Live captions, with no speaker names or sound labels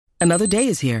Another day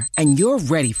is here, and you're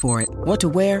ready for it. What to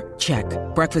wear? Check.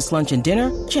 Breakfast, lunch, and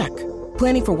dinner? Check.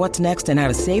 Planning for what's next and how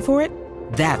to save for it?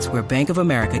 That's where Bank of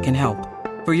America can help.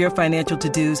 For your financial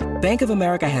to-dos, Bank of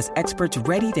America has experts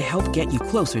ready to help get you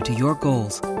closer to your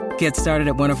goals. Get started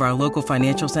at one of our local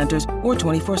financial centers or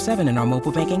 24/7 in our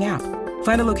mobile banking app.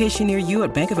 Find a location near you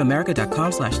at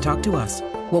bankofamerica.com/talktous.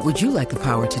 What would you like the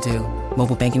power to do?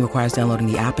 Mobile banking requires downloading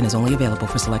the app and is only available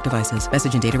for select devices.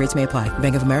 Message and data rates may apply.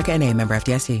 Bank of America N.A., member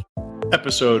FDIC.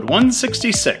 Episode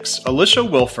 166, Alicia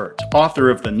Wilfert, author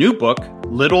of the new book,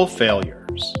 Little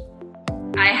Failures.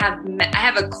 I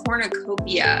have a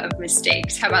cornucopia of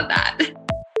mistakes. How about that?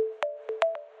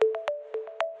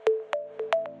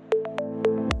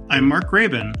 I'm Mark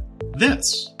Graban.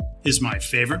 This is My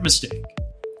Favorite Mistake.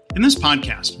 In this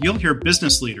podcast, you'll hear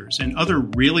business leaders and other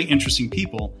really interesting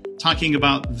people talking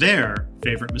about their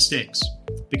favorite mistakes.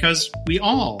 Because we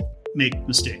all make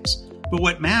mistakes. But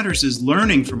what matters is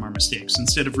learning from our mistakes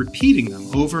instead of repeating them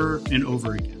over and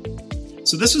over again.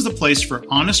 So this is the place for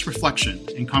honest reflection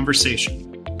and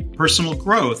conversation, personal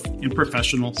growth, and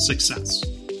professional success.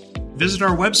 Visit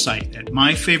our website at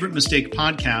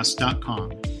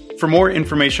myfavoritemistakepodcast.com. For more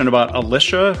information about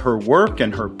Alicia, her work,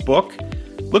 and her book,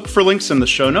 look for links in the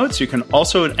show notes. You can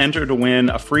also enter to win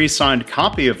a free signed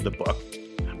copy of the book.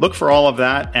 Look for all of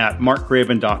that at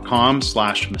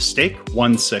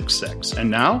markgraban.com/mistake166.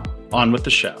 And now, on with the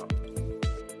show.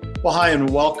 Well, hi, and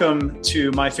welcome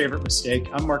to My Favorite Mistake.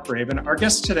 I'm Mark Graban. Our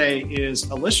guest today is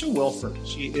Alicia Wilfert.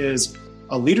 She is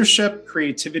a leadership,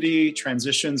 creativity,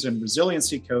 transitions, and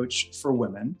resiliency coach for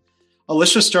women.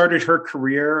 Alicia started her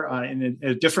career in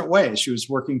a different way. She was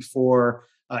working for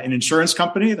an insurance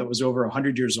company that was over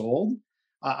 100 years old.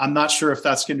 I'm not sure if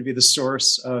that's going to be the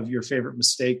source of your favorite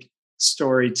mistake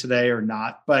story today or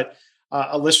not, but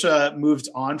Alicia moved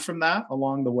on from that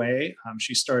along the way.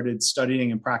 She started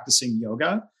studying and practicing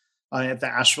yoga at the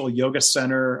Asheville Yoga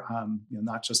Center,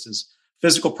 not just as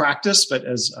physical practice, but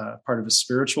as part of a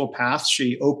spiritual path.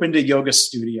 She opened a yoga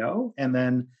studio and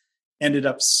then ended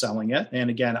up selling it.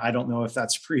 And again, I don't know if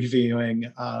that's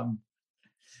previewing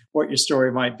what your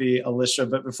story might be, Alicia.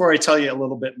 But before I tell you a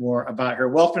little bit more about her,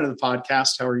 welcome to the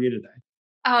podcast. How are you today?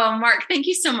 Oh, Mark, thank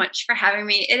you so much for having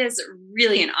me. It is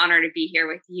really an honor to be here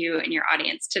with you and your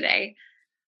audience today.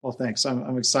 Well, thanks.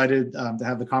 I'm excited to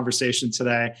have the conversation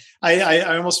today. I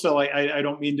almost feel like I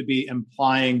don't mean to be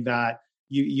implying that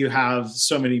you have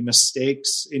so many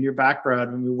mistakes in your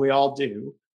background. I mean, we all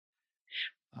do.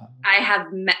 I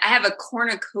have a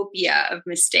cornucopia of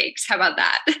mistakes. How about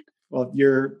that? Well,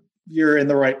 you're in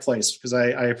the right place because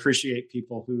I appreciate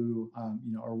people who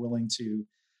are willing to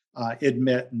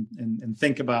admit and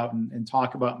think about and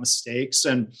talk about mistakes.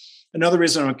 And another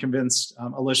reason I'm convinced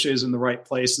Alicia is in the right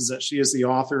place is that she is the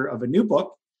author of a new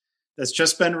book that's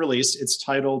just been released. It's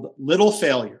titled Little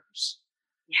Failures,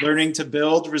 yes. Learning to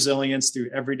Build Resilience Through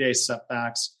Everyday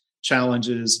Setbacks,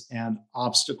 Challenges, and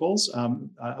Obstacles.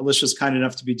 Alicia's kind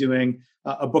enough to be doing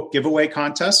a book giveaway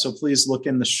contest. So please look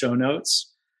in the show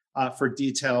notes for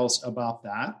details about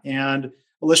that. And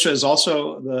Alicia is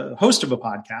also the host of a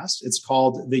podcast. It's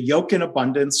called the Yoke in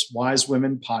Abundance Wise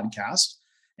Women Podcast.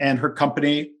 And her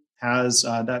company has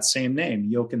that same name,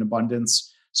 Yoke in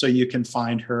Abundance. So you can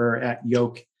find her at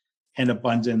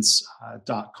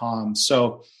yokeandabundance.com.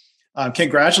 So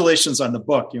congratulations on the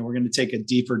book. We're going to take a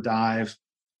deeper dive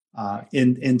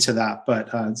into that, but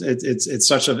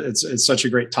it's such a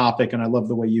great topic. And I love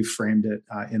the way you framed it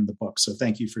in the book. So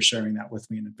thank you for sharing that with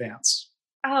me in advance.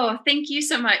 Oh, thank you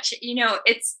so much.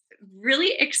 It's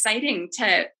really exciting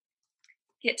to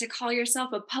get to call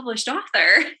yourself a published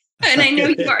author. And I know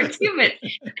you are too, but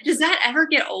does that ever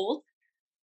get old?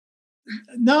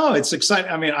 No, it's exciting.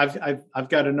 I mean, I've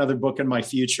got another book in my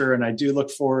future, and I do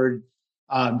look forward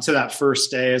to that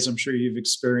first day, as I'm sure you've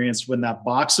experienced, when that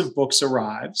box of books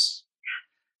arrives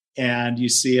and you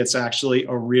see it's actually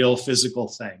a real physical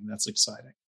thing. That's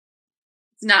exciting.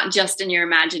 It's not just in your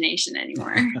imagination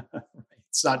anymore.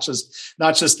 It's not just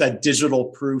that digital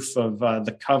proof of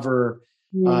the cover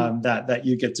that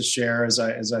you get to share, as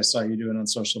I saw you doing on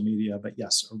social media. But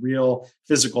yes, a real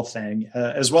physical thing,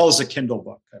 as well as a Kindle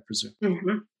book, I presume.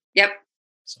 Mm-hmm. Yep.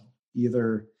 So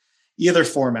either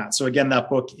format. So again, that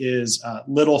book is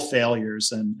Little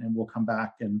Failures, and we'll come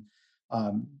back and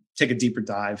take a deeper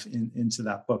dive into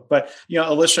that book. But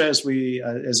Alicia, as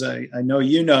I know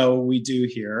we do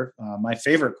here, my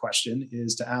favorite question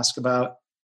is to ask about,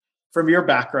 from your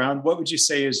background, what would you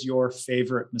say is your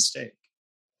favorite mistake?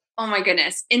 Oh my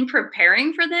goodness. In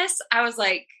preparing for this, I was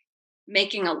like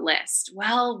making a list.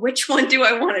 Well, which one do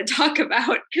I want to talk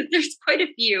about? Because there's quite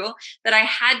a few that I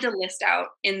had to list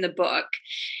out in the book.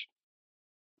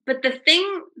 but the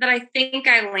thing that I think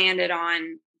I landed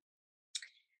on,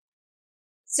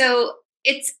 so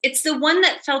it's the one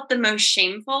that felt the most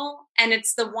shameful, and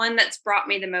it's the one that's brought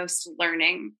me the most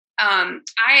learning.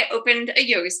 I opened a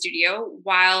yoga studio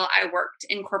while I worked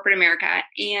in corporate America,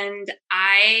 and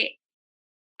I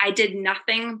did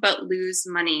nothing but lose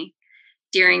money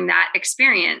during that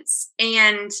experience.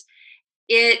 And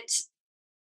it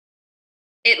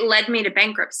led me to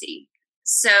bankruptcy.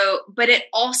 So, but it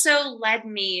also led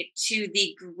me to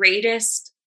the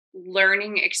greatest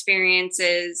learning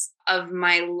experiences of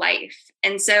my life.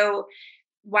 And so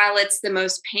while it's the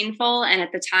most painful and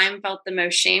at the time felt the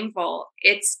most shameful,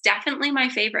 it's definitely my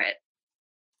favorite.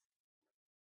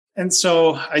 And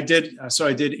so I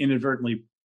did inadvertently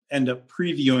end up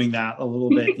previewing that a little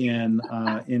bit in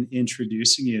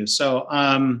introducing you. So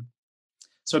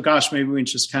gosh, maybe we can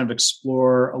just kind of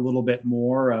explore a little bit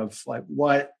more of like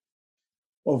what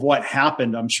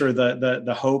happened. I'm sure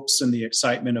the hopes and the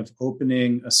excitement of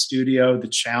opening a studio, the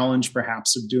challenge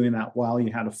perhaps of doing that while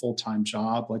you had a full-time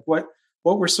job. Like what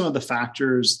were some of the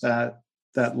factors that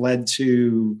led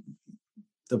to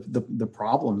the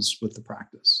problems with the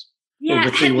practice? Yeah,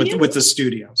 with the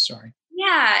studio. Sorry.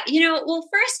 Yeah, well,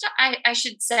 first I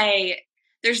should say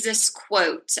there's this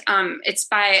quote. It's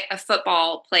by a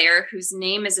football player whose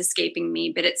name is escaping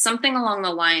me, but it's something along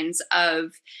the lines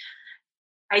of,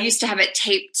 I used to have it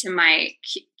taped to my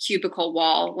cubicle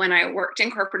wall when I worked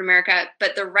in corporate America,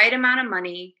 but the right amount of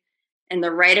money and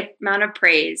the right amount of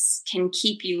praise can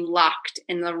keep you locked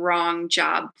in the wrong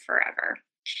job forever.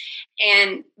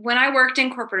 And when I worked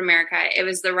in corporate America, it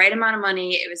was the right amount of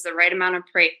money. It was the right amount of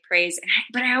praise.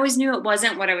 But I always knew it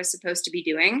wasn't what I was supposed to be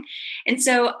doing. And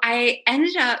so I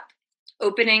ended up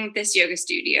opening this yoga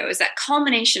studio as that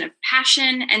culmination of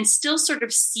passion and still sort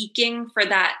of seeking for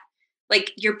that,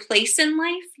 like your place in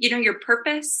life, your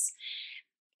purpose.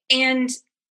 And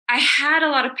I had a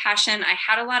lot of passion. I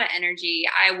had a lot of energy.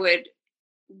 I would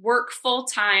work full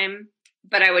time,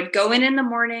 but I would go in the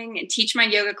morning and teach my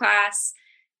yoga class.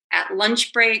 At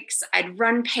lunch breaks, I'd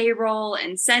run payroll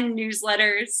and send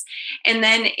newsletters. And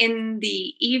then in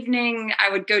the evening, I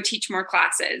would go teach more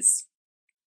classes.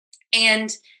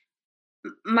 And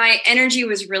my energy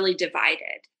was really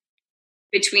divided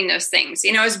between those things.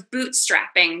 I was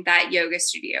bootstrapping that yoga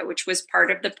studio, which was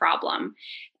part of the problem.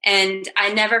 And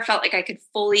I never felt like I could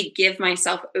fully give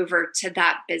myself over to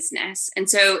that business. And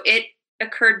so it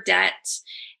incurred debt,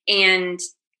 and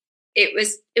it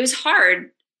was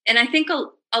hard. And I think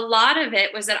a lot of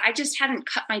it was that I just hadn't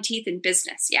cut my teeth in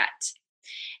business yet.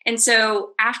 And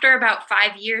so after about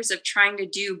 5 years of trying to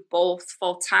do both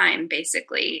full time,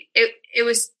 basically, it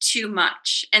was too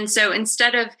much. And so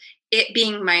instead of it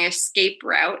being my escape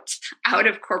route out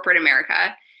of corporate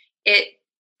America, it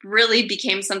really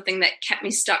became something that kept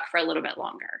me stuck for a little bit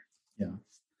longer. Yeah.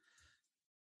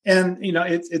 And,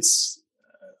 it's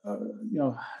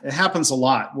it happens a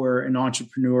lot where an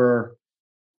entrepreneur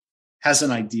has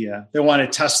an idea. They want to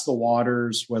test the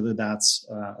waters, whether that's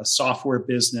a software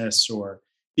business or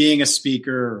being a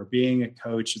speaker or being a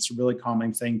coach. It's a really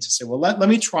common thing to say, well, let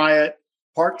me try it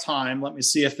part-time. Let me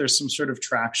see if there's some sort of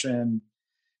traction,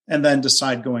 and then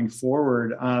decide going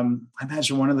forward. I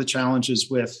imagine one of the challenges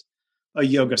with a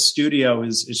yoga studio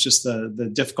is just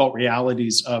the difficult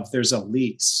realities of there's a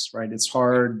lease, right? It's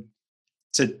hard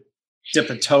to dip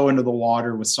a toe into the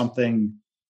water with something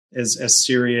as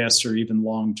serious or even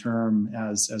long-term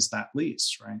as that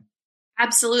lease, right?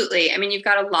 Absolutely. I mean, you've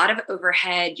got a lot of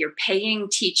overhead. You're paying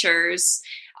teachers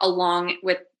along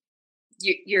with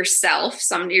yourself.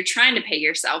 You're trying to pay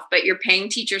yourself, but you're paying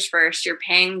teachers first. You're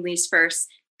paying lease first.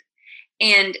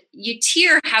 And you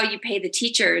tier how you pay the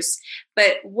teachers.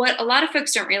 But what a lot of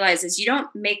folks don't realize is you don't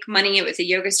make money with a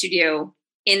yoga studio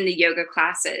in the yoga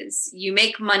classes. You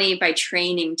make money by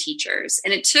training teachers.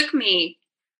 And it took me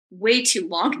way too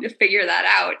long to figure that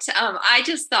out. I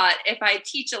just thought if I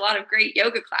teach a lot of great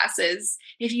yoga classes,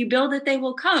 if you build it, they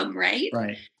will come, right?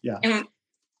 Right. Yeah. And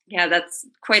yeah, that's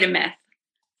quite a myth.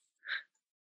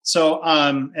 So,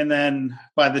 and then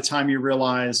by the time you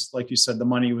realized, like you said, the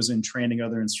money was in training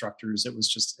other instructors, it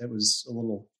was a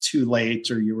little too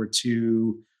late, or you were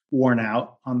too worn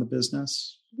out on the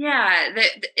business. Yeah.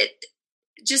 It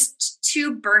just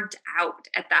too burnt out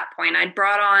at that point. I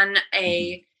brought on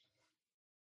a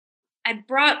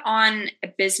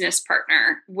business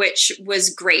partner, which was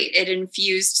great. It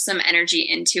infused some energy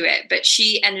into it, but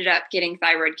she ended up getting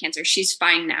thyroid cancer. She's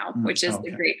fine now, which is the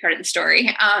great part of the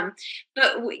story.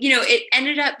 But it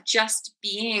ended up just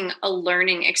being a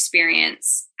learning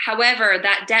experience. However,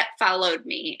 that debt followed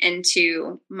me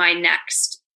into my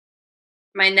next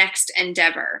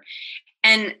endeavor.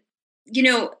 And,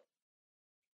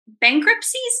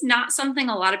 bankruptcy is not something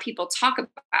a lot of people talk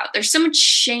about. There's so much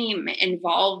shame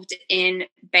involved in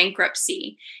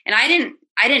bankruptcy. And I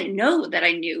didn't know that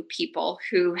I knew people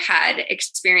who had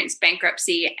experienced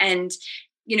bankruptcy. And,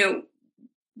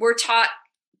 we're taught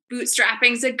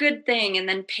bootstrapping is a good thing, and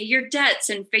then pay your debts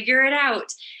and figure it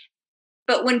out.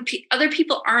 But when other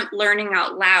people aren't learning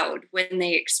out loud when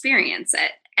they experience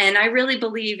it, and I really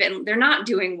believe, and they're not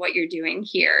doing what you're doing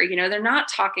here, they're not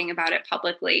talking about it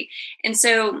publicly. And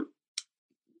so,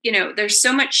 there's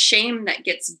so much shame that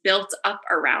gets built up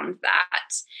around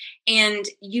that. And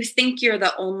you think you're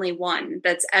the only one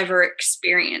that's ever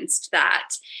experienced that,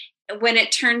 when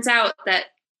it turns out that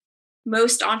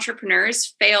most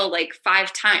entrepreneurs fail like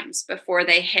 5 times before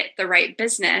they hit the right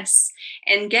business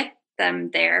and get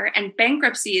them there. And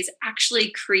bankruptcy is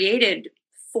actually created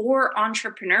for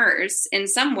entrepreneurs in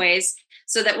some ways,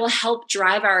 so that will help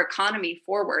drive our economy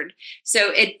forward.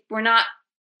 So we're not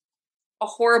a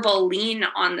horrible lean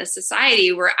on the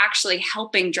society. We're actually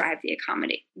helping drive the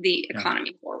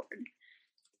economy forward.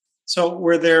 So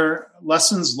were there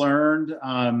lessons learned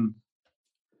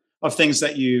of things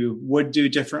that you would do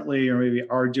differently, or maybe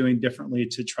are doing differently,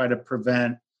 to try to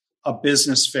prevent a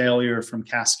business failure from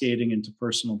cascading into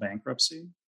personal bankruptcy?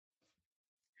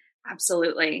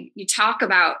 Absolutely. You test the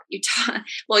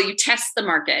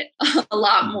market a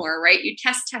lot more, right? You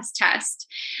test.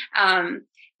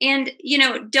 And,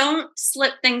 don't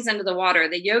slip things into the water.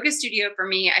 The yoga studio for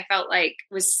me, I felt like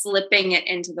was slipping it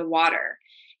into the water.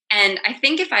 And I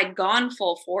think if I'd gone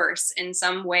full force in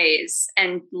some ways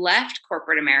and left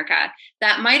corporate America,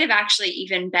 that might have actually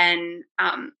even been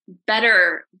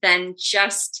better than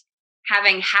just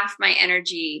having half my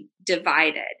energy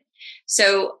divided.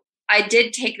 So I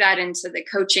did take that into the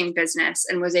coaching business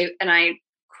and I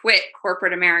quit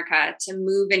corporate America to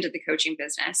move into the coaching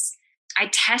business. I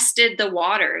tested the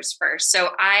waters first.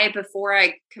 So before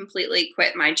I completely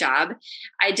quit my job,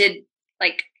 I did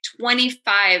like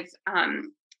 25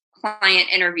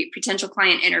 potential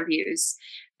client interviews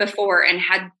before, and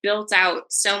had built out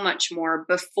so much more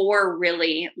before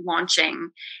really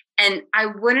launching. And I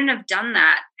wouldn't have done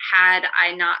that had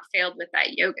I not failed with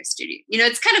that yoga studio.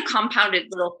 It's kind of compounded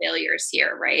little failures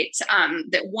here, right?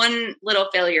 That one little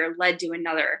failure led to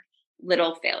another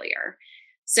little failure.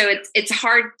 So it's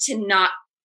hard to not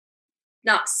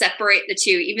separate the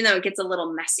two, even though it gets a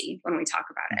little messy when we talk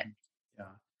about it.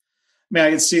 Yeah.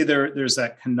 I can see there's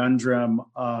that conundrum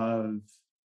of,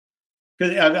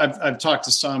 because I've talked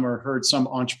to some or heard some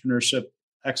entrepreneurship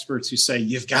experts who say,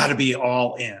 you've got to be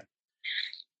all in.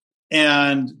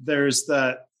 And there's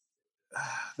that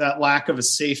lack of a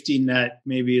safety net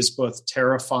maybe is both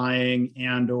terrifying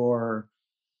and or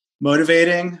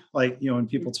motivating. Like, when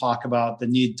people talk about the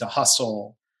need to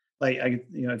hustle, like,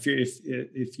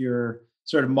 if you're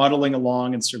sort of muddling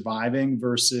along and surviving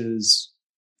versus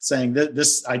saying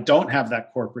that I don't have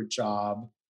that corporate job,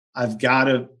 I've got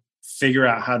to figure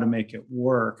out how to make it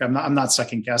work. I'm not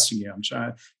second guessing you. I'm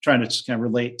trying to just kind of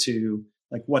relate to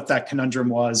like what that conundrum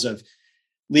was of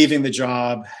leaving the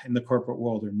job in the corporate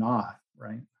world or not,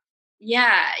 right?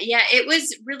 Yeah. It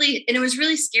was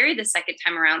really scary the second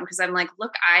time around, because I'm like,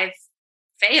 look, I've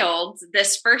failed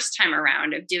this first time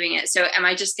around of doing it. So am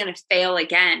I just going to fail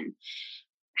again?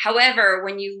 However,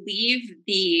 when you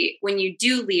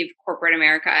do leave corporate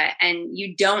America and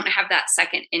you don't have that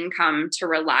second income to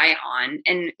rely on,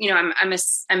 and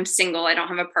I'm single, I don't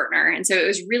have a partner, and so it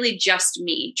was really just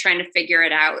me trying to figure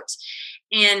it out.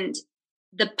 And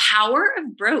the power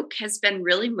of broke has been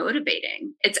really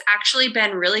motivating. It's actually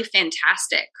been really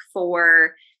fantastic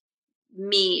for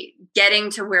me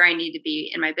getting to where I need to be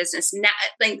in my business. Now,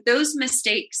 like, those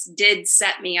mistakes did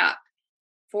set me up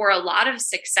for a lot of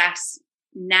success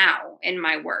now in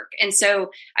my work. And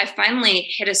so I finally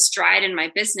hit a stride in my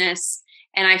business,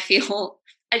 and I feel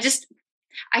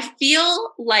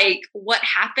like what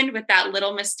happened with that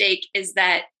little mistake is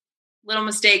that little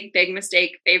mistake, big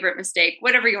mistake, favorite mistake,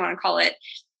 whatever you want to call it,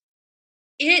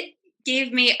 it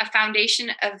gave me a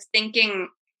foundation of thinking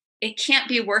it can't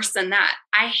be worse than that.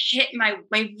 I hit my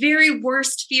very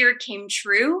worst fear came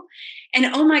true. And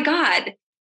oh my God,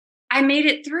 I made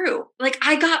it through. Like,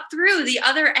 I got through the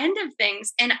other end of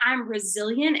things, and I'm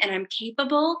resilient and I'm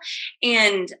capable,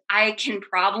 and I can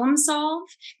problem solve,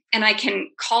 and I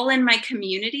can call in my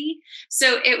community.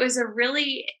 So it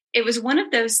was one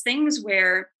of those things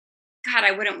where, God,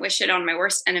 I wouldn't wish it on my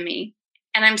worst enemy.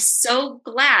 And I'm so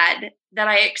glad that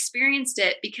I experienced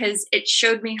it, because it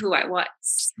showed me who I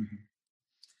was. Mm-hmm.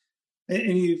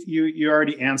 And you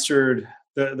already answered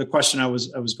the question I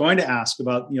was going to ask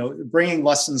about, bringing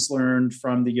lessons learned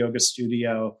from the yoga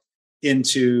studio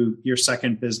into your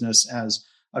second business as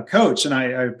a coach. And I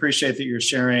appreciate that you're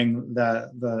sharing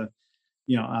the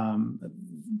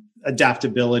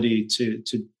adaptability to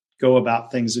go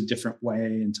about things a different way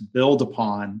and to build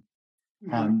upon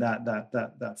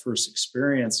that first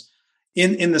experience.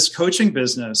 In this coaching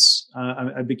business,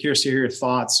 I'd be curious to hear your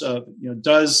thoughts of,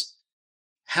 does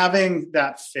having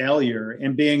that failure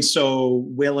and being so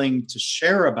willing to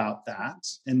share about that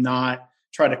and not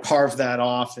try to carve that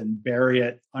off and bury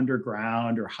it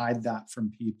underground or hide that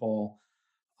from people,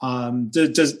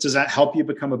 does that help you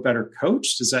become a better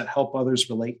coach? Does that help others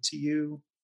relate to you?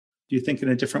 Do you think in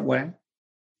a different way?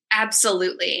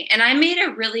 Absolutely. And I made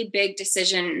a really big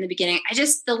decision in the beginning.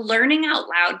 The learning out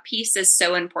loud piece is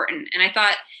so important. And I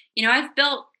thought,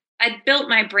 I built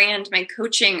my brand, my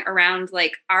coaching around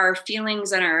like our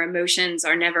feelings and our emotions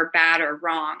are never bad or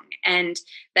wrong. And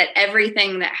that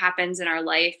everything that happens in our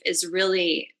life is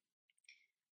really,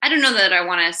 I don't know that I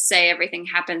want to say everything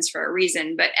happens for a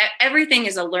reason, but everything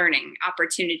is a learning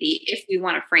opportunity if we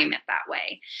want to frame it that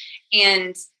way.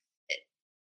 And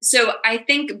so I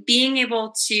think being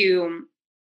able to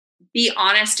be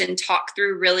honest and talk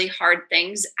through really hard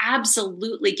things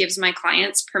absolutely gives my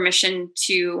clients permission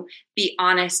to be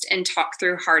honest and talk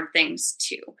through hard things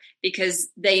too, because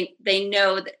they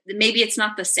know that maybe it's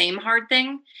not the same hard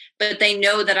thing, but they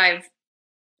know that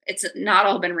it's not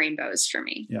all been rainbows for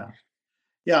me. Yeah.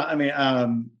 Yeah. I mean,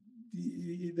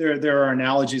 there are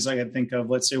analogies I can think of,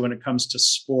 let's say when it comes to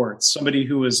sports, somebody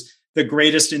who is the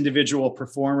greatest individual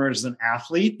performer as an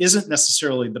athlete isn't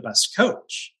necessarily the best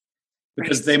coach,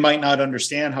 because they might not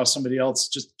understand how somebody else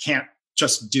just can't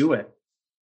just do it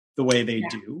the way they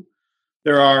do.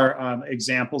 There are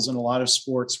examples in a lot of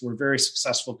sports where very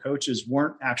successful coaches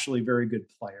weren't actually very good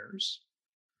players.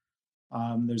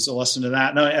 There's a lesson to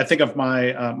that. And I think of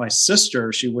my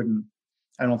sister. She wouldn't,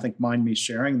 I don't think, mind me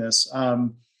sharing this.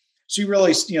 She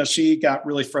really, she got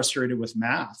really frustrated with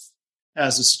math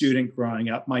as a student growing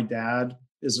up. My dad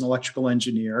is an electrical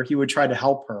engineer. He would try to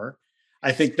help her.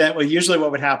 I think that usually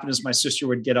what would happen is my sister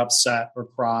would get upset or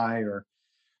cry or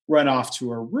run off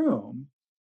to her room.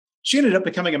 She ended up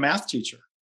becoming a math teacher.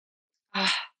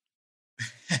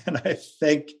 And I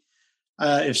think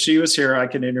if she was here, I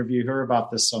can interview her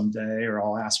about this someday, or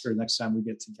I'll ask her next time we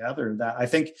get together. That I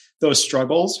think those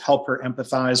struggles help her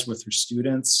empathize with her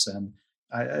students. And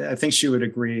I think she would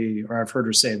agree, or I've heard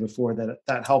her say before,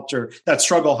 that helped her, that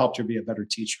struggle helped her be a better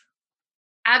teacher.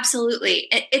 Absolutely.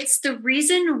 It's the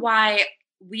reason why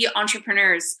we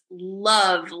entrepreneurs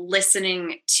love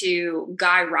listening to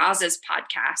Guy Raz's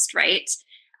podcast, right?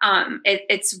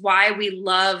 It's why we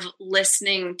love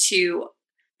listening to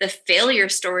the failure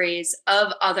stories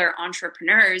of other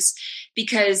entrepreneurs,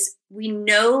 because we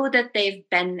know that they've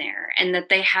been there and that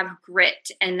they have grit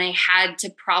and they had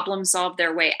to problem solve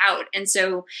their way out. And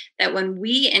so that when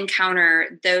we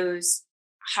encounter those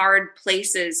hard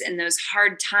places and those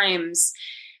hard times,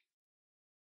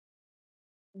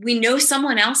 we know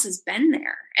someone else has been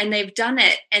there and they've done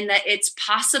it, and that it's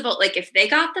possible. Like if they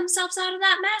got themselves out of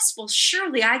that mess, well,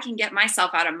 surely I can get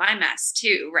myself out of my mess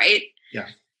too. Right. Yeah.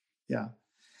 Yeah.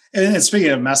 And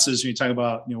speaking of messes, when you talk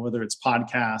about, whether it's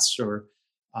podcasts or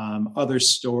other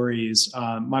stories,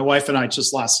 my wife and I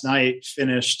just last night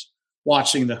finished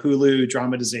watching the Hulu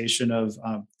dramatization of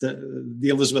the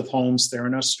Elizabeth Holmes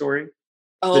Theranos story,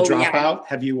 The Dropout. Yeah.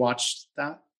 Have you watched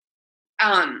that?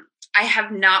 I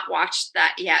have not watched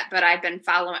that yet, but I've been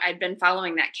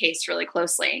following that case really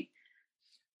closely.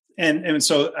 And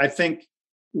so I think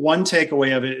one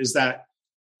takeaway of it is that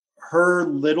her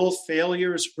little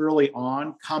failures early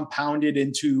on compounded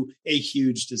into a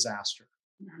huge disaster,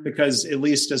 because at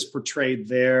least as portrayed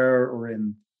there or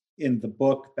in the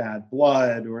book Bad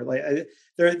Blood, or like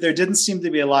there didn't seem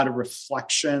to be a lot of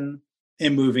reflection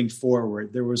in moving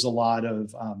forward. There was a lot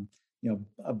of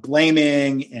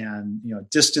blaming and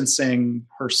distancing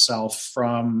herself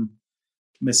from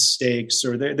mistakes,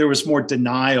 or there was more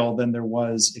denial than there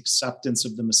was acceptance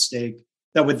of the mistake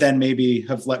that would then maybe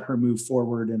have let her move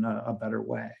forward in a better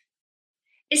way.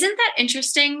 Isn't that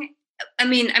interesting? I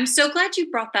mean, I'm so glad you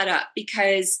brought that up,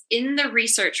 because in the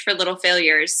research for Little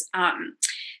Failures,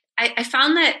 I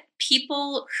found that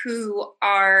people who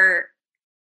are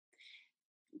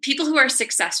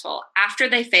successful after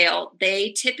they fail,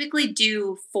 they typically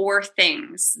do 4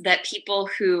 things that people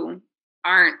who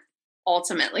aren't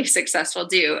ultimately successful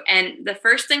do. And the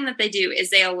first thing that they do is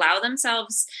they allow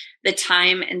themselves the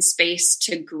time and space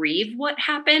to grieve what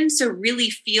happened. So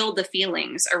really feel the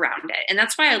feelings around it. And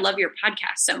that's why I love your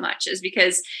podcast so much, is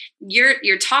because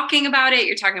you're talking about it.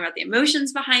 You're talking about the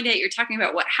emotions behind it. You're talking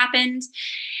about what happened.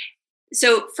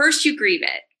 So first you grieve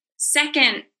it.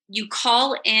 Second, you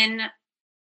call in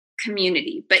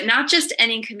community, but not just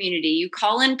any community. You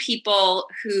call in people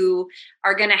who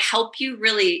are going to help you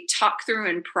really talk through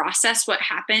and process what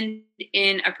happened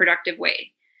in a productive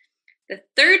way. The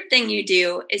third thing you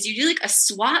do is you do like a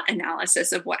SWOT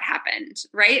analysis of what happened,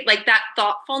 right? Like that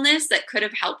thoughtfulness that could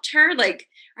have helped her. Like,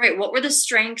 all right, what were the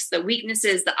strengths, the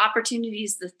weaknesses, the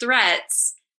opportunities, the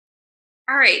threats?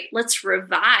 All right, let's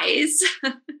revise.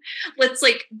 Let's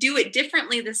like do it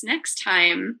differently this next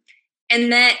time.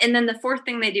 And then the fourth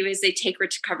thing they do is they take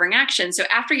recovering action. So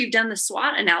after you've done the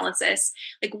SWOT analysis,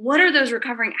 like what are those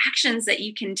recovering actions that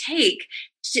you can take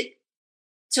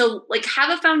to like have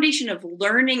a foundation of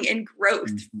learning and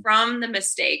growth from the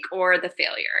mistake or the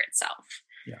failure itself?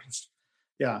 Yeah.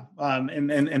 Yeah.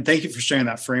 And thank you for sharing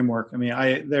that framework. I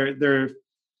mean, there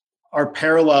are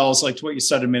parallels like to what you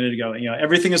said a minute ago. You know,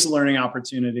 everything is a learning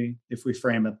opportunity if we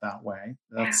frame it that way.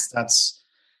 That's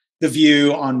the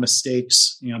view on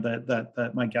mistakes, you know,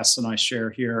 that my guests and I share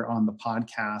here on the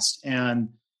podcast. And,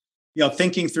 you know,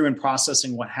 thinking through and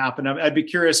processing what happened. I'd be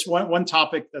curious, one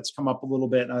topic that's come up a little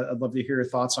bit, and I'd love to hear your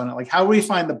thoughts on it. Like, how do we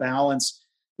find the balance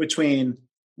between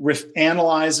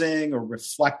analyzing or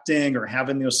reflecting or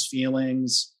having those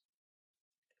feelings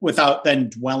without then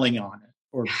dwelling on it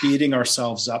or beating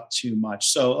ourselves up too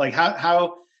much? So like,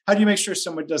 how do you make sure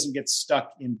someone doesn't get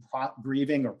stuck in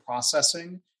grieving or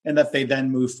processing, and that they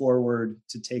then move forward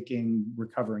to taking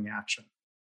recovering action?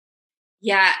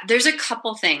 Yeah, there's a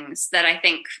couple things that I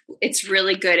think it's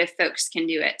really good if folks can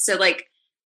do it. So like,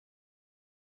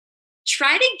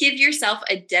 try to give yourself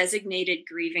a designated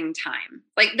grieving time.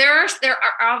 Like there are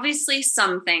obviously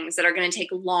some things that are going to take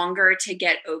longer to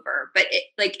get over, but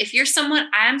if you're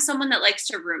I'm someone that likes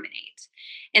to ruminate.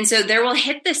 And so there will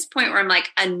hit this point where I'm like,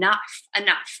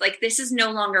 enough, like this is no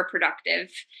longer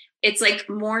productive. It's like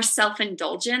more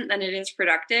self-indulgent than it is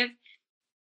productive.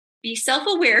 Be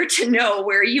self-aware to know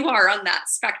where you are on that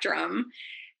spectrum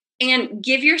and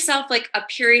give yourself like a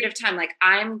period of time. Like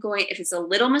if it's a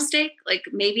little mistake, like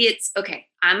maybe it's okay,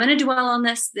 I'm going to dwell on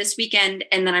this weekend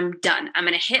and then I'm done. I'm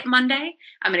going to hit Monday.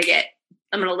 I'm going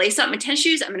to lace up my tennis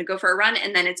shoes. I'm going to go for a run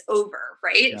and then it's over.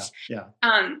 Right. Yeah.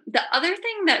 The other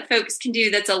thing that folks can do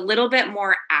that's a little bit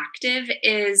more active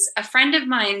is a friend of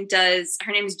mine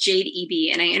her name is Jade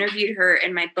Eby, and I interviewed her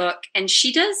in my book, and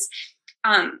she does,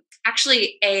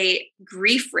 actually a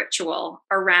grief ritual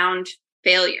around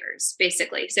failures,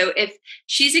 basically. So if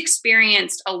she's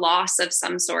experienced a loss of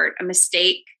some sort, a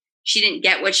mistake, she didn't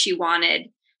get what she wanted,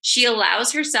 she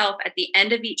allows herself at the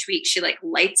end of each week, she like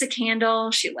lights a candle,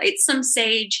 she lights some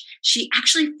sage, she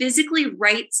actually physically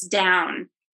writes down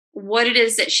what it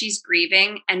is that she's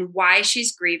grieving and why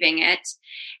she's grieving it.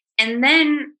 And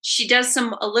then she does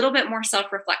a little bit more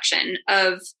self-reflection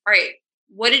of, all right,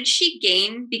 what did she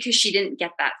gain because she didn't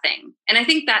get that thing? And I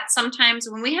think that sometimes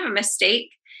when we have a mistake,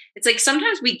 it's like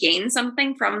sometimes we gain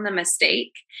something from the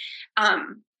mistake.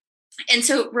 And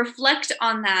so reflect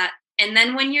on that. And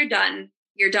then when you're done.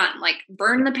 Like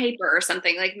burn the paper or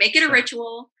something, like make it a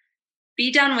ritual,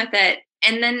 be done with it.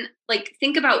 And then like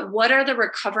think about what are the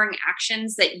recovering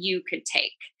actions that you could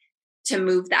take to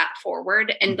move that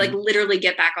forward and like literally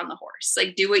get back on the horse.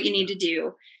 Like do what you need to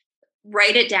do,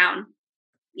 write it down,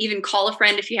 even call a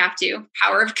friend if you have to,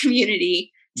 power of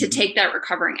community to take that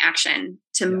recovering action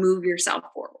to move yourself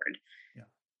forward. Yeah.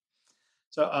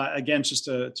 So again, just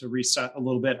to reset a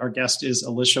little bit, our guest is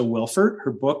Alicia Wilfert.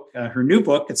 Her new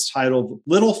book, it's titled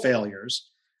Little Failures,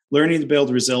 Learning to Build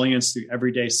Resilience Through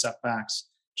Everyday Setbacks,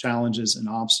 Challenges, and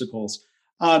Obstacles.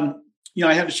 I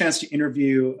had a chance to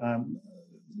interview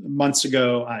months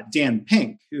ago, Dan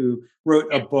Pink, who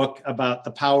wrote a book about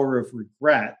the power of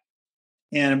regret.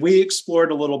 And we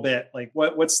explored a little bit, like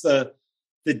what's the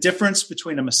difference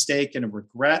between a mistake and a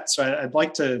regret. So I'd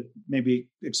like to maybe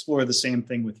explore the same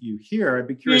thing with you here. I'd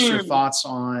be curious your thoughts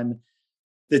on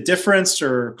the difference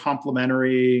or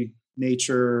complementary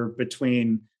nature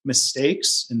between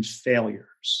mistakes and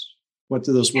failures. What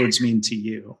do those words mean to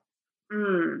you?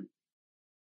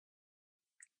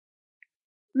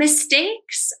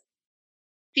 Mistakes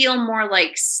feel more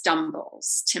like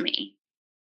stumbles to me.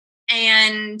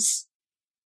 And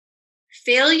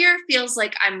failure feels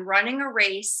like I'm running a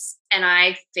race and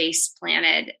I face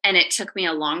planted and it took me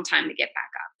a long time to get back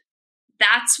up.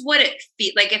 That's what it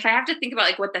feels like. If I have to think about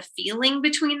like what the feeling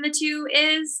between the two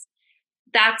is,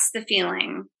 that's the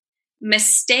feeling.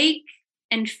 Mistake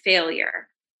and failure.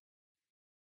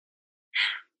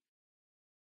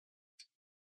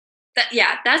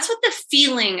 That's what the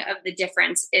feeling of the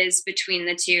difference is between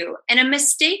the two. And a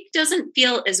mistake doesn't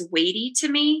feel as weighty to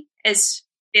me as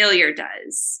failure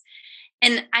does.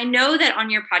 And I know that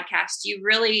on your podcast, you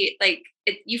really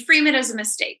you frame it as a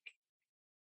mistake.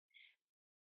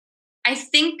 I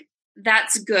think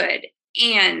that's good.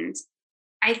 And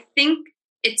I think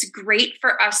it's great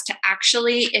for us to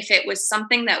actually, if it was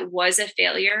something that was a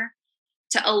failure,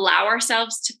 to allow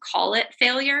ourselves to call it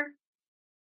failure.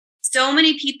 So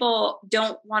many people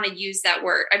don't want to use that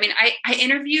word. I mean, I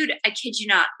interviewed, I kid you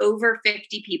not, over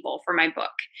 50 people for my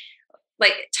book,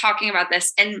 like talking about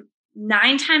this. And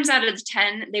 9 times out of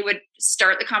 10, they would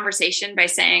start the conversation by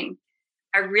saying,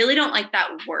 I really don't like that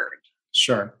word.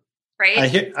 Sure.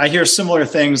 Right. I hear similar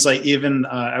things. Like even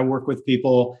I work with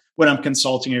people when I'm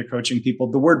consulting or coaching people,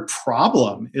 the word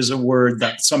problem is a word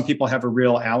that some people have a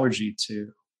real allergy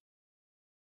to.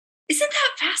 Isn't that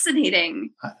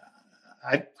fascinating?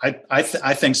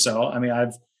 I think so. I mean,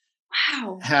 I've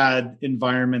had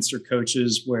environments or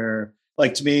coaches where,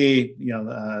 like, to me,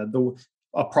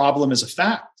 a problem is a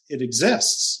fact. It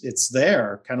exists. It's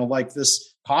there. Kind of like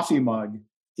this coffee mug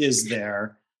is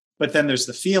there, but then there's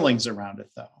the feelings around it,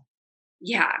 though.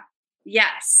 Yeah.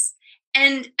 Yes.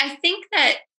 And I think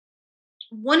that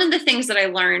one of the things that I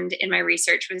learned in my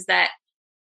research was that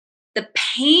the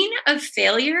pain of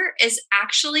failure is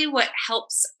actually what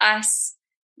helps us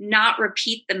not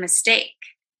repeat the mistake.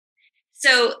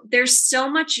 So there's so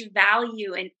much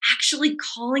value in actually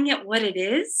calling it what it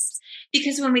is,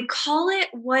 because when we call it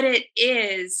what it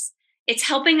is, it's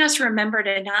helping us remember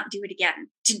to not do it again,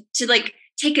 to like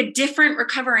take a different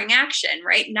recovering action,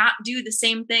 right? Not do the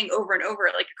same thing over and over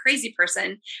like a crazy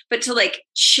person, but to like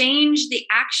change the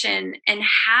action and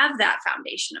have that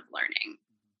foundation of learning.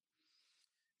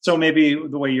 So maybe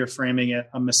the way you're framing it,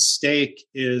 a mistake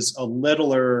is a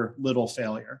little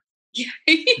failure.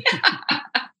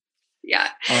 Yeah.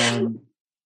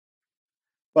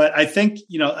 But I think,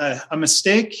 a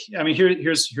mistake, I mean,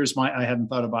 here's I hadn't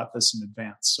thought about this in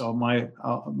advance. So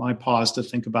my pause to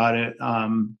think about it.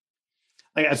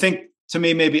 I think to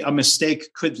me, maybe a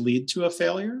mistake could lead to a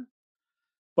failure.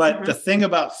 But the thing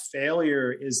about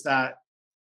failure is that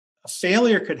a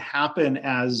failure could happen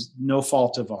as no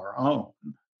fault of our own.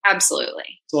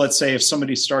 Absolutely. So let's say if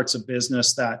somebody starts a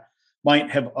business that might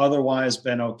have otherwise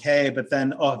been okay, but then,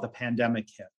 the pandemic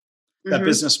hit. That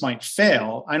business might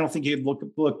fail. I don't think you'd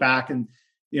look back and,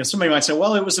 somebody might say,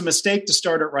 well, it was a mistake to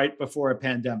start it right before a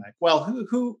pandemic. Well,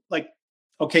 who like,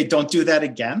 okay, don't do that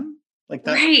again. Like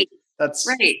that. Right. That's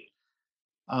right.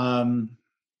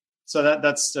 So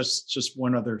that's just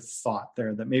one other thought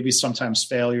there, that maybe sometimes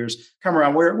failures come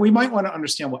around where we might want to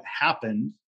understand what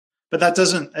happened, but that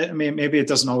doesn't, I mean, maybe it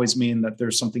doesn't always mean that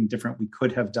there's something different we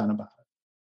could have done about it.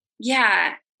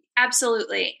 Yeah,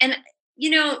 absolutely. And,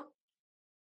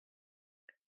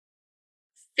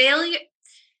 failure,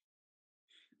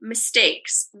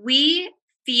 mistakes, we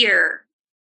fear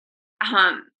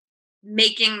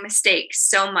making mistakes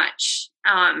so much.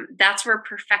 That's where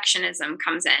perfectionism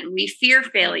comes in. We fear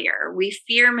failure. We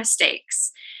fear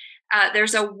mistakes.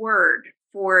 There's a word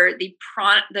for the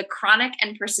chronic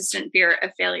and persistent fear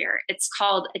of failure. It's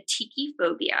called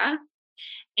atikiphobia.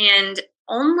 And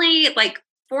only like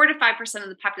 4 to 5% of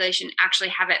the population actually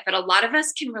have it, but a lot of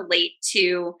us can relate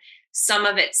to some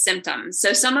of its symptoms.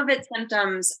 So some of its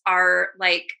symptoms are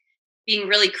like being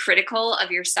really critical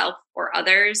of yourself or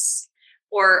others,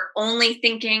 or only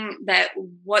thinking that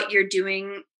what you're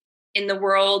doing in the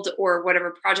world or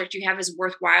whatever project you have is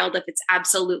worthwhile if it's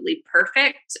absolutely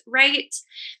perfect, right?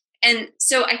 And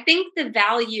so I think the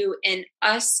value in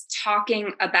us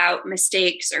talking about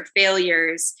mistakes or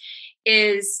failures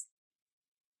is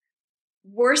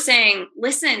we're saying,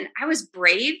 listen, I was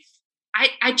brave.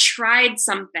 I tried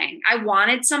something. I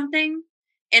wanted something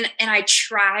and I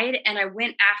tried and I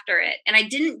went after it and I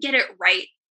didn't get it right.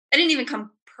 I didn't even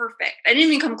come perfect. I didn't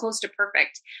even come close to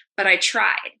perfect, but I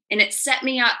tried and it set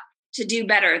me up to do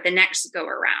better the next go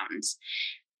around.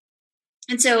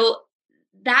 And so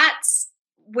that's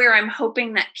where I'm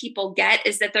hoping that people get,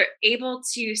 is that they're able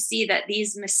to see that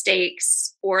these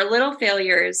mistakes or little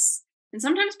failures and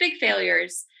sometimes big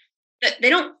failures, that they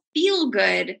don't feel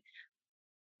good,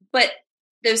 but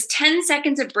those 10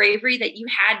 seconds of bravery that you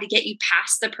had to get you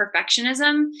past the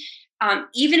perfectionism,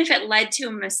 even if it led to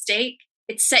a mistake,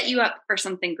 it set you up for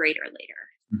something greater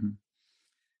later. Mm-hmm.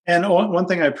 And one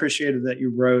thing I appreciated that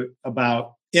you wrote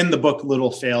about in the book,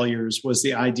 Little Failures, was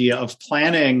the idea of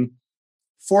planning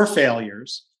for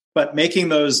failures, but making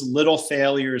those little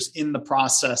failures in the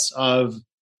process of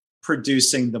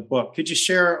producing the book. Could you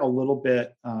share a little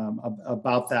bit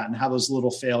about that and how those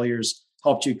little failures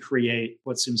helped you create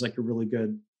what seems like a really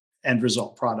good end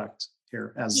result product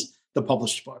here as the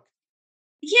published book?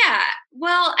 Yeah,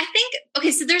 well, I think, okay,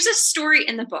 so there's a story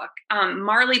in the book.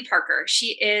 Marley Parker,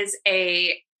 she is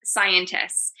a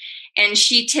scientists, and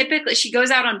she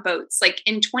goes out on boats. Like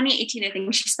in 2018, I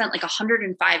think she spent like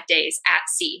 105 days at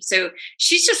sea. So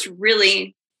she's just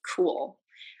really cool.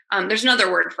 There's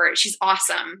another word for it. She's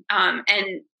awesome.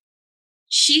 And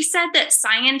she said that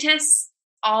scientists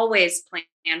always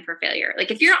plan for failure.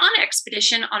 Like if you're on an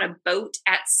expedition on a boat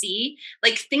at sea,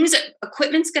 like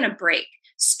equipment's going to break,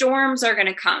 storms are going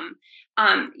to come.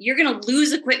 You're going to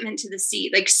lose equipment to the sea.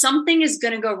 Like something is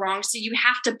going to go wrong. So you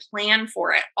have to plan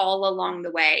for it all along the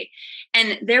way.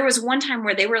 And there was one time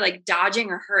where they were like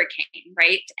dodging a hurricane,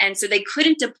 right? And so they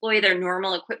couldn't deploy their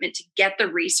normal equipment to get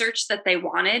the research that they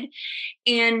wanted.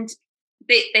 And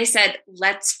they said,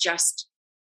 let's just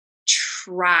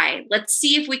try. Let's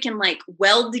see if we can like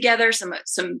weld together some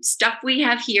stuff we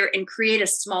have here and create a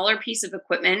smaller piece of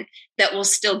equipment that will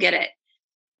still get it.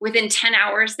 Within 10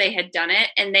 hours, they had done it,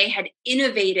 and they had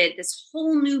innovated this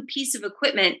whole new piece of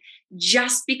equipment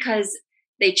just because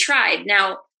they tried.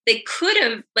 Now, they could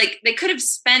have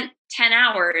spent 10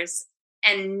 hours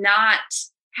and not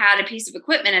had a piece of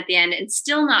equipment at the end and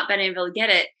still not been able to get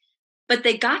it. But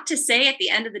they got to say at the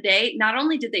end of the day, not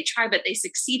only did they try, but they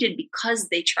succeeded because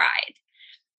they tried.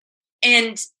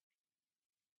 And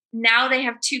now they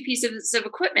have two pieces of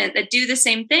equipment that do the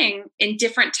same thing in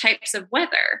different types of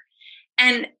weather.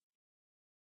 And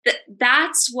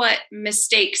that's what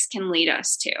mistakes can lead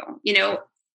us to, you know.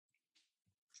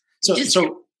 So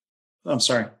I'm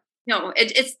sorry. No,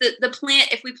 it's the plan.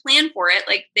 If we plan for it,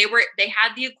 like they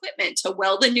had the equipment to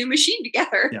weld a new machine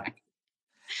together. Yeah.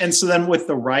 And so then with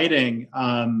the writing,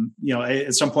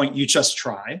 at some point you just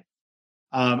try.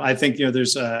 I think,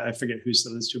 there's I forget who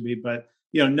said this to me, but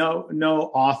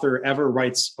no author ever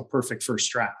writes a perfect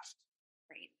first draft.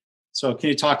 Right. So can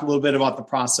you talk a little bit about the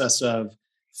process of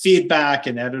feedback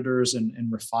and editors and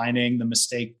refining the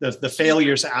mistake, the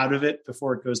failures out of it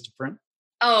before it goes to print?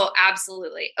 Oh,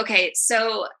 absolutely. Okay.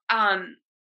 So,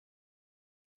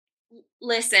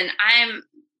 listen,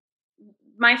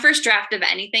 my first draft of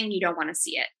anything, you don't want to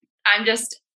see it. I'm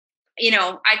just,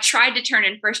 I tried to turn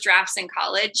in first drafts in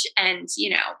college and,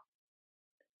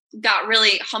 got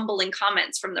really humbling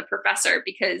comments from the professor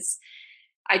because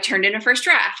I turned in a first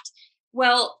draft.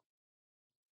 Well,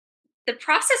 the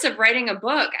process of writing a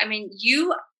book, I mean,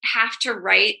 you have to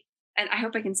write, and I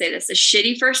hope I can say this, a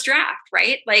shitty first draft,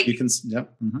 right? Like you can,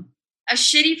 yep. Mm-hmm. A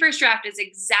shitty first draft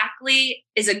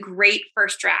is a great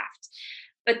first draft,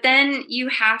 but then you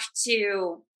have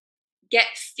to get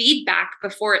feedback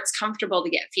before it's comfortable to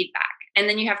get feedback. And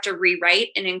then you have to rewrite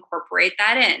and incorporate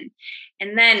that in.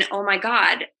 And then, oh my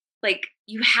God, like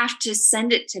you have to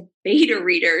send it to beta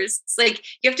readers. It's like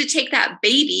you have to take that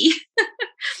baby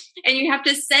and you have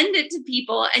to send it to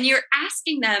people and you're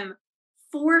asking them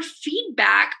for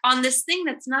feedback on this thing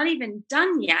that's not even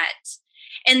done yet.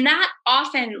 And that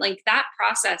often, like that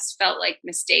process felt like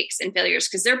mistakes and failures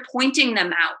because they're pointing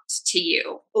them out to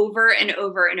you over and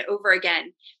over and over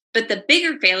again. But the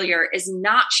bigger failure is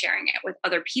not sharing it with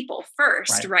other people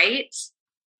first, right?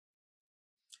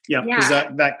 Yeah, because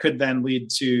that could then lead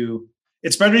to,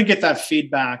 it's better to get that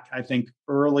feedback, I think,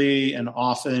 early and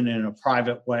often in a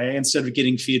private way instead of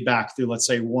getting feedback through, let's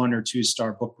say, 1 or 2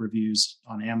 star book reviews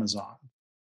on Amazon.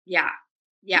 Yeah.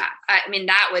 I mean,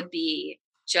 that would be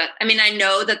I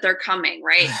know that they're coming,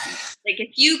 right? Like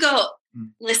if you go,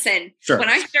 listen, sure. When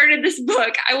I started this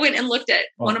book, I went and looked at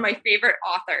one of my favorite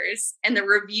authors and the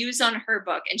reviews on her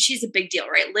book. And she's a big deal,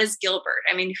 right? Liz Gilbert.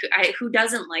 I mean, who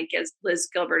doesn't like Liz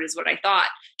Gilbert is what I thought.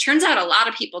 Turns out a lot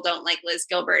of people don't like Liz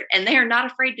Gilbert and they are not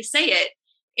afraid to say it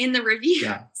in the review.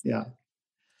 Yeah.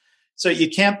 So you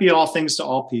can't be all things to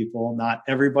all people. Not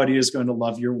everybody is going to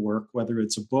love your work, whether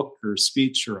it's a book or a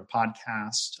speech or a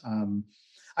podcast.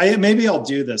 Maybe I'll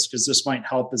do this because this might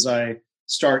help as I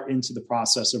start into the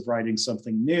process of writing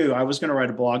something new. I was going to write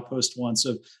a blog post once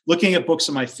of looking at books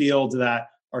in my field that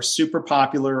are super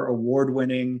popular,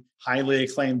 award-winning, highly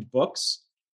acclaimed books,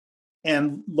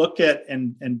 and look at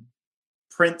and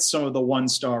print some of the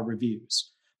 1-star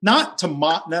reviews. Not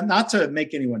to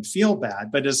make anyone feel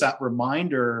bad, but as that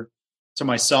reminder to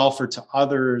myself or to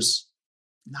others,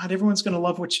 not everyone's going to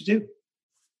love what you do.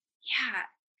 Yeah.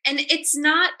 And it's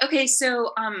not, okay,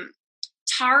 so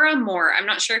Tara Moore, I'm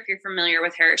not sure if you're familiar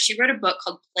with her. She wrote a book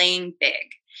called Playing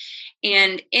Big.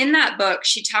 And in that book,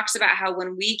 she talks about how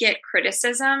when we get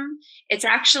criticism, it's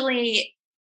actually,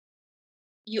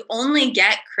 you only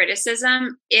get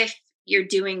criticism if you're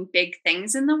doing big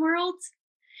things in the world.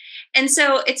 And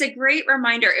so it's a great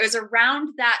reminder. It was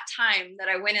around that time that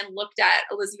I went and looked at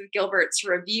Elizabeth Gilbert's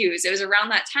reviews. It was around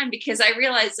that time because I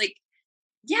realized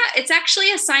it's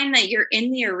actually a sign that you're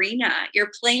in the arena.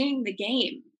 You're playing the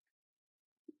game.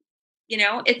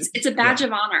 It's a badge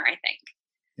of honor, I think.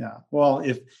 Yeah. Well,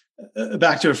 if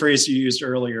back to a phrase you used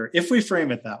earlier, if we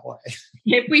frame it that way.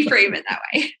 If we frame it that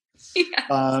way.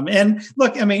 Yeah. And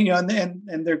look, I mean,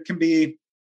 and there can be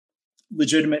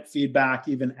legitimate feedback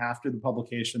even after the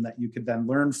publication that you could then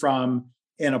learn from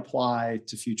and apply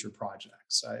to future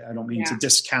projects. I don't mean to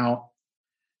discount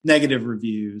negative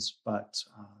reviews, but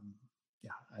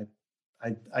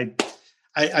I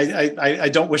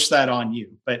don't wish that on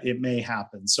you, but it may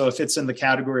happen. So if it's in the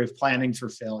category of planning for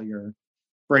failure,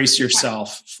 brace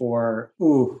yourself for,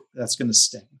 that's going to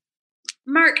sting.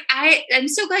 Mark, I'm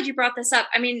so glad you brought this up.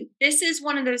 I mean, this is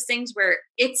one of those things where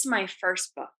it's my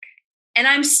first book and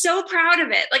I'm so proud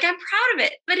of it. Like, I'm proud of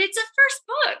it, but it's a first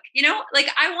book, like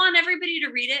I want everybody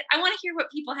to read it. I want to hear what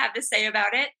people have to say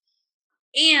about it.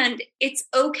 And it's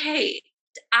okay.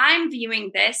 I'm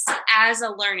viewing this as a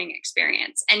learning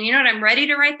experience. And you know what? I'm ready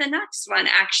to write the next one,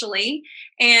 actually,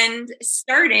 and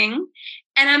starting.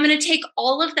 And I'm going to take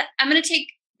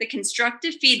the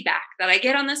constructive feedback that I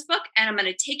get on this book, and I'm going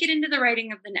to take it into the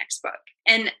writing of the next book.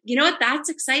 And you know what? That's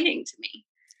exciting to me.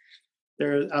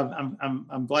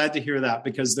 I'm glad to hear that,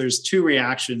 because there's two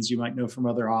reactions you might know from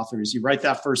other authors. You write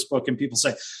that first book and people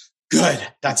say, good,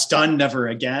 that's done, never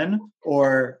again.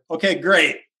 Or, okay,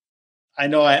 great. I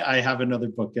know I have another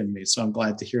book in me. So I'm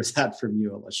glad to hear that from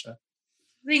you, Alicia.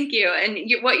 Thank you. And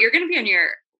you're going to be on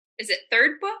is it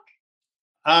third book?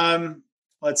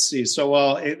 Let's see.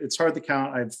 So, it's hard to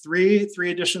count. I have three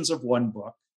editions of one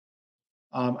book.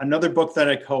 Another book that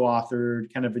I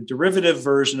co-authored, kind of a derivative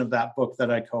version of that book that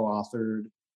I co-authored.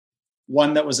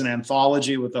 One that was an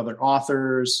anthology with other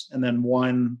authors, and then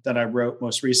one that I wrote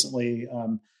most recently,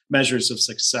 Measures of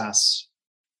Success.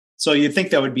 So you'd think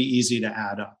that would be easy to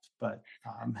add up, but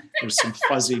there's some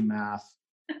fuzzy math.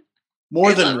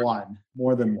 More than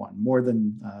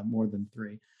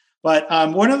three.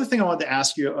 But one other thing I wanted to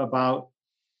ask you about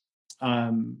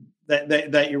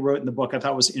that you wrote in the book, I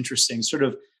thought was interesting. Sort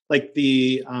of like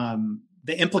the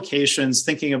implications,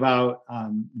 thinking about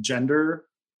gender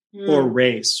or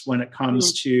race when it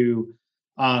comes to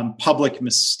public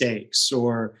mistakes,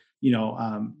 or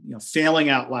failing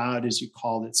out loud, as you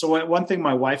called it. So one thing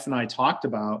my wife and I talked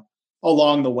about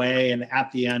along the way, and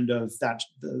at the end of that,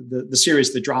 the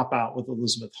series, The Dropout with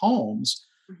Elizabeth Holmes,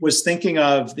 was thinking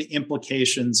of the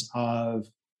implications of,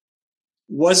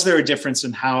 was there a difference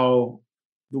in how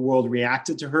the world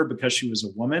reacted to her because she was a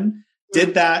woman?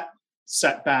 Did that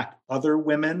set back other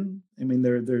women? I mean,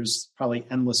 there's probably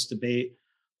endless debate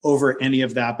over any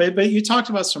of that. But you talked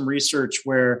about some research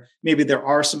where maybe there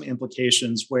are some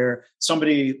implications where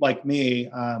somebody like me,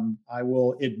 I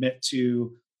will admit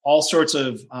to all sorts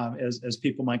of, as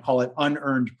people might call it,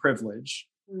 unearned privilege.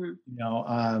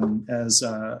 As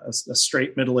a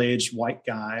straight middle-aged white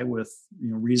guy with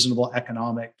reasonable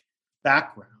economic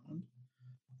background.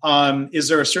 Is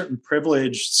there a certain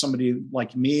privilege somebody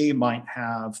like me might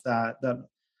have that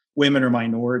women or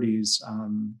minorities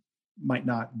might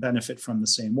not benefit from the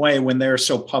same way when they're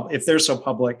if they're so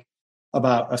public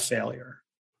about a failure?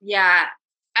 Yeah.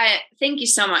 Thank you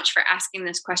so much for asking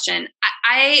this question.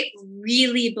 I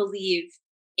really believe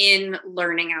in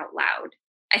learning out loud.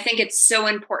 I think it's so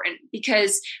important,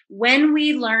 because when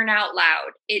we learn out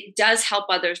loud, it does help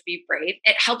others be brave.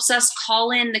 It helps us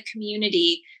call in the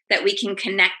community that we can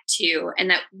connect to and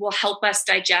that will help us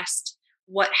digest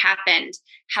what happened.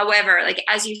 However, like,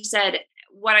 as you said,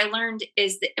 what I learned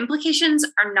is the implications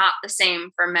are not the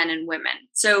same for men and women.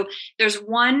 So there's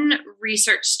one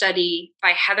research study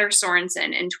by Heather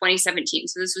Sorensen in 2017.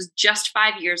 So this was just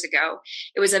 5 years ago.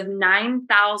 It was of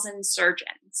 9,000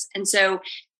 surgeons. And so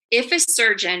if a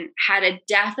surgeon had a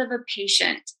death of a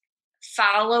patient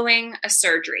following a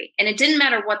surgery, and it didn't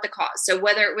matter what the cause, so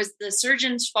whether it was the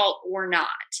surgeon's fault or not,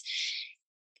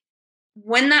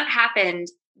 when that happened,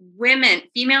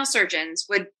 female surgeons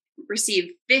would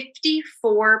receive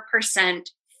 54%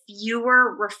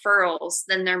 fewer referrals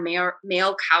than their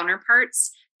male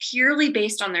counterparts, purely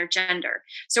based on their gender.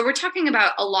 So we're talking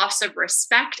about a loss of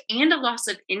respect and a loss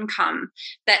of income,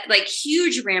 that like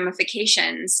huge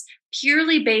ramifications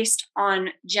purely based on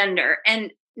gender.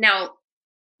 And now,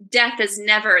 death is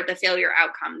never the failure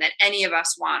outcome that any of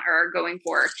us want or are going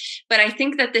for. But I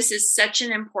think that this is such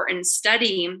an important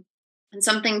study and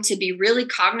something to be really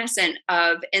cognizant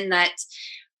of, in that,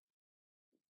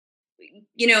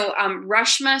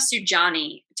 Rashma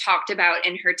Sujani talked about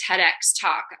in her TEDx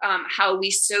talk, how we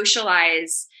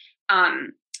socialize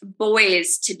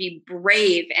boys to be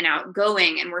brave and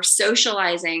outgoing, and we're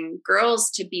socializing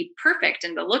girls to be perfect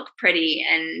and to look pretty.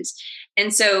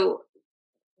 And so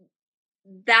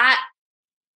that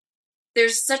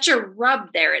there's such a rub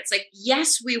there. It's like,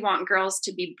 yes, we want girls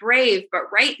to be brave, but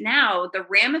right now the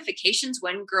ramifications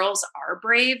when girls are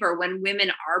brave or when women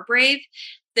are brave,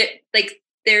 that like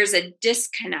there's a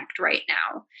disconnect right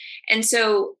now. And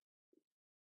so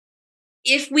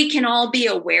if we can all be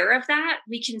aware of that,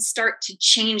 we can start to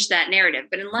change that narrative.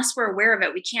 But unless we're aware of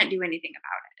it, we can't do anything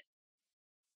about it.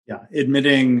 Yeah,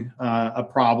 admitting a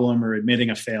problem or admitting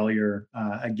a failure,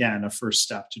 again, a first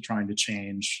step to trying to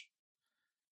change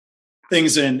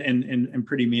things in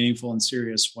pretty meaningful and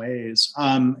serious ways.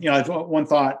 I've one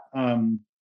thought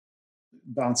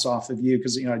bounce off of you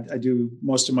because I do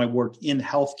most of my work in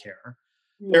healthcare.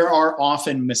 Mm-hmm. There are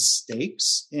often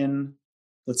mistakes in,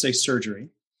 let's say, surgery.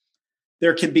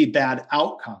 There can be bad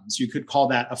outcomes. You could call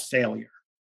that a failure,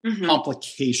 mm-hmm.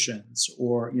 complications,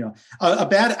 or a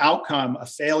bad outcome, a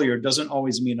failure doesn't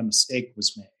always mean a mistake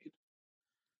was made.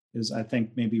 Is I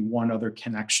think maybe one other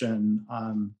connection.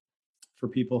 For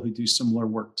people who do similar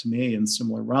work to me in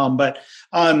similar realm. But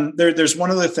there's one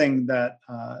other thing that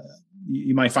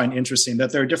you might find interesting,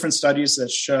 that there are different studies that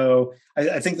show,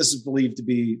 I think this is believed to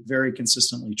be very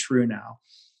consistently true now,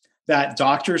 that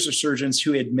doctors or surgeons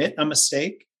who admit a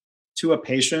mistake to a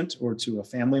patient or to a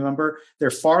family member, they're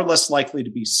far less likely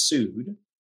to be sued.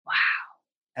 Wow.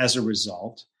 As a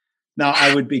result. Now,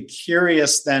 I would be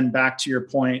curious then, back to your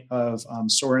point of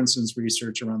Sorensen's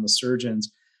research around the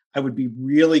surgeons, I would be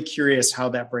really curious how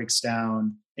that breaks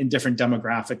down in different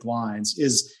demographic lines.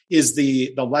 Is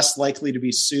the less likely to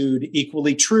be sued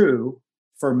equally true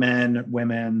for men,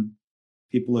 women,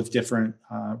 people of different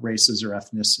races or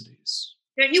ethnicities?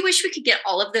 Don't you wish we could get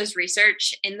all of those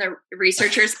researchers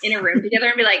in a room together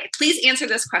and be like, please answer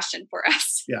this question for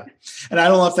us? Yeah. And I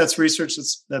don't know if that's research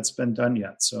that's been done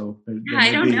yet. So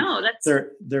I don't know.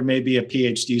 There may be a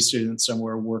PhD student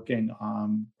somewhere working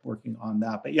on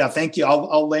that. But yeah, thank you.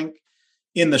 I'll link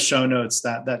in the show notes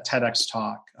that TEDx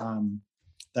talk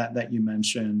that you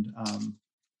mentioned.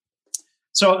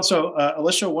 So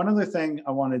Alicia, one other thing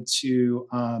I wanted to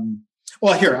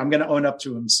I'm going to own up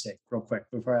to a mistake real quick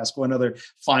before I ask one other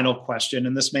final question.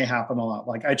 And this may happen a lot.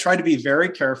 Like, I try to be very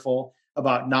careful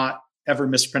about not ever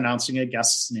mispronouncing a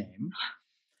guest's name.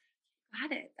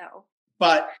 Got it, though.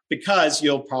 But because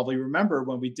you'll probably remember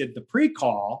when we did the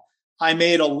pre-call, I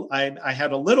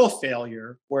had a little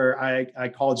failure where I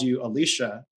called you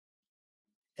Alicia,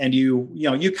 and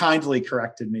you kindly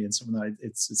corrected me in something that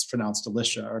it's pronounced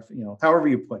Alicia, or however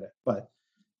you put it. But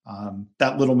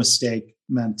that little mistake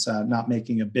meant not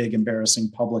making a big,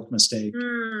 embarrassing public mistake.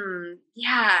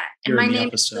 Yeah, and my name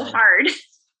is so hard.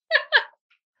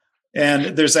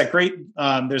 And there's that great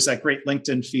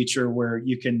LinkedIn feature where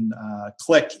you can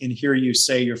click and hear you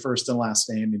say your first and last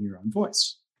name in your own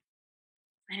voice.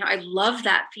 I know, I love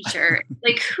that feature.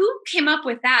 Like, who came up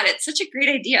with that? It's such a great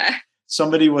idea.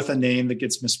 Somebody with a name that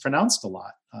gets mispronounced a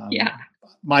lot. Yeah.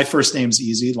 My first name's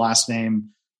easy. Last name,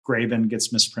 Graben,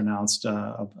 gets mispronounced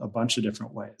a bunch of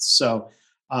different ways. So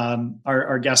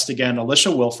our guest again,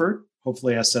 Alicia Wilford.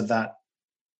 Hopefully I said that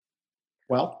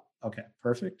well. Okay,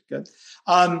 perfect. Good.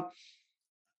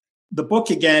 The book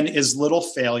again is Little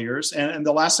Failures. And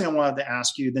the last thing I wanted to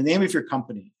ask you, the name of your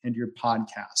company and your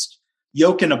podcast,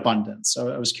 Yoke and Abundance.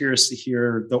 So I was curious to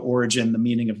hear the origin, the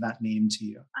meaning of that name to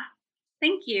you.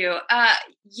 Thank you.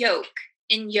 Yoke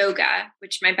in yoga,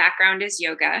 which my background is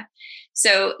yoga.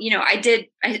 So,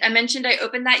 I mentioned I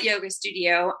opened that yoga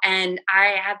studio, and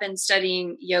I have been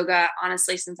studying yoga,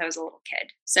 honestly, since I was a little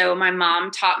kid. So my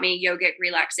mom taught me yogic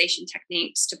relaxation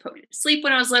techniques to put me to sleep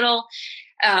when I was little.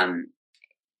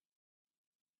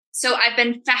 So I've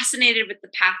been fascinated with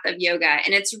the path of yoga,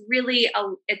 and it's really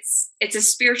it's a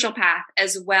spiritual path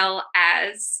as well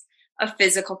as a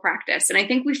physical practice. And I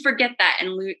think we forget that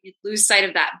and lose sight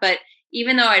of that. But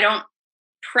even though I don't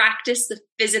practice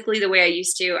physically the way I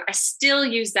used to, I still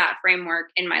use that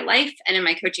framework in my life and in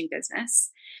my coaching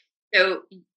business. So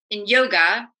in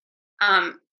yoga,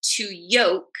 to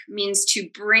yoke means to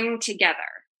bring together,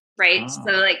 right?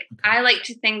 So I like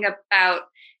to think about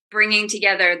bringing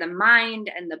together the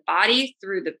mind and the body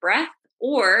through the breath,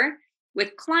 or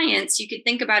with clients, you could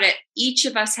think about it. Each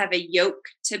of us have a yoke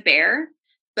to bear,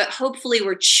 but hopefully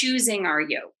we're choosing our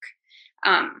yoke.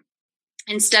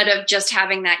 Instead of just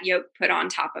having that yoke put on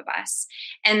top of us.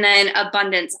 And then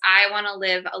abundance. I want to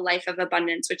live a life of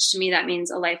abundance, which to me, that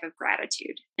means a life of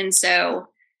gratitude. And so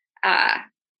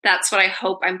that's what I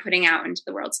hope I'm putting out into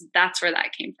the world. So that's where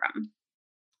that came from.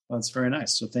 Well, that's very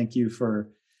nice. So thank you for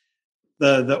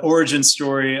the origin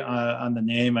story on the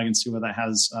name. I can see why that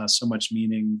has so much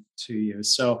meaning to you.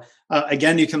 So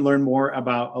again, you can learn more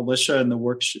about Alicia and the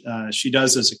work she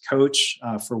does as a coach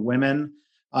for women.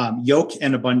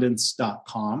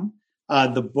 Yokeandabundance.com.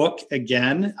 The book,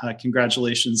 again,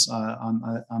 congratulations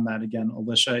on that again,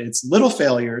 Alicia. It's Little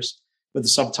Failures with the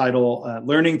subtitle,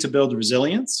 Learning to Build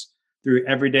Resilience Through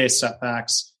Everyday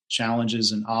Setbacks,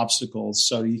 Challenges, and Obstacles.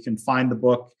 So you can find the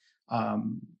book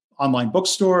online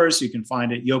bookstores. You can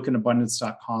find it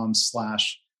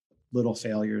yokeandabundance.com/little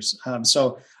failures.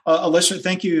 So Alicia,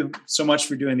 thank you so much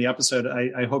for doing the episode.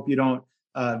 I hope you don't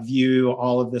view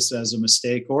all of this as a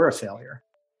mistake or a failure.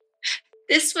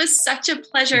 This was such a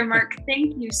pleasure, Mark.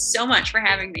 Thank you so much for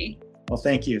having me. Well,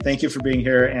 thank you. Thank you for being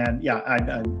here. And yeah,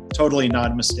 I'm totally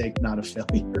not a mistake, not a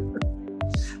failure.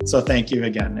 So thank you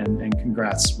again, and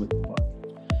congrats with the book.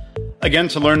 Again,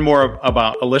 to learn more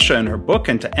about Alicia and her book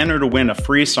and to enter to win a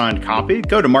free signed copy,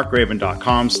 go to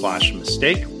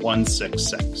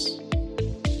markgraban.com/mistake166.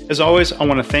 As always, I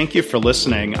want to thank you for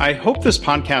listening. I hope this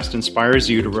podcast inspires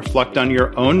you to reflect on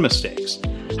your own mistakes,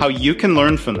 how you can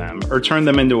learn from them or turn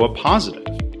them into a positive.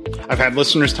 I've had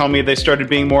listeners tell me they started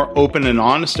being more open and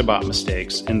honest about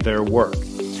mistakes in their work.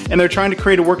 And they're trying to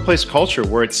create a workplace culture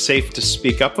where it's safe to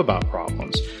speak up about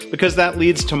problems, because that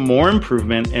leads to more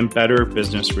improvement and better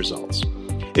business results.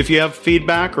 If you have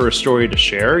feedback or a story to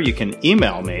share, you can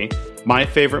email me,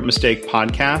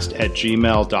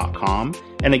 myfavoritemistakepodcast@gmail.com.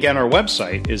 And again, our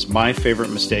website is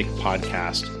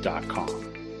myfavoritemistakepodcast.com.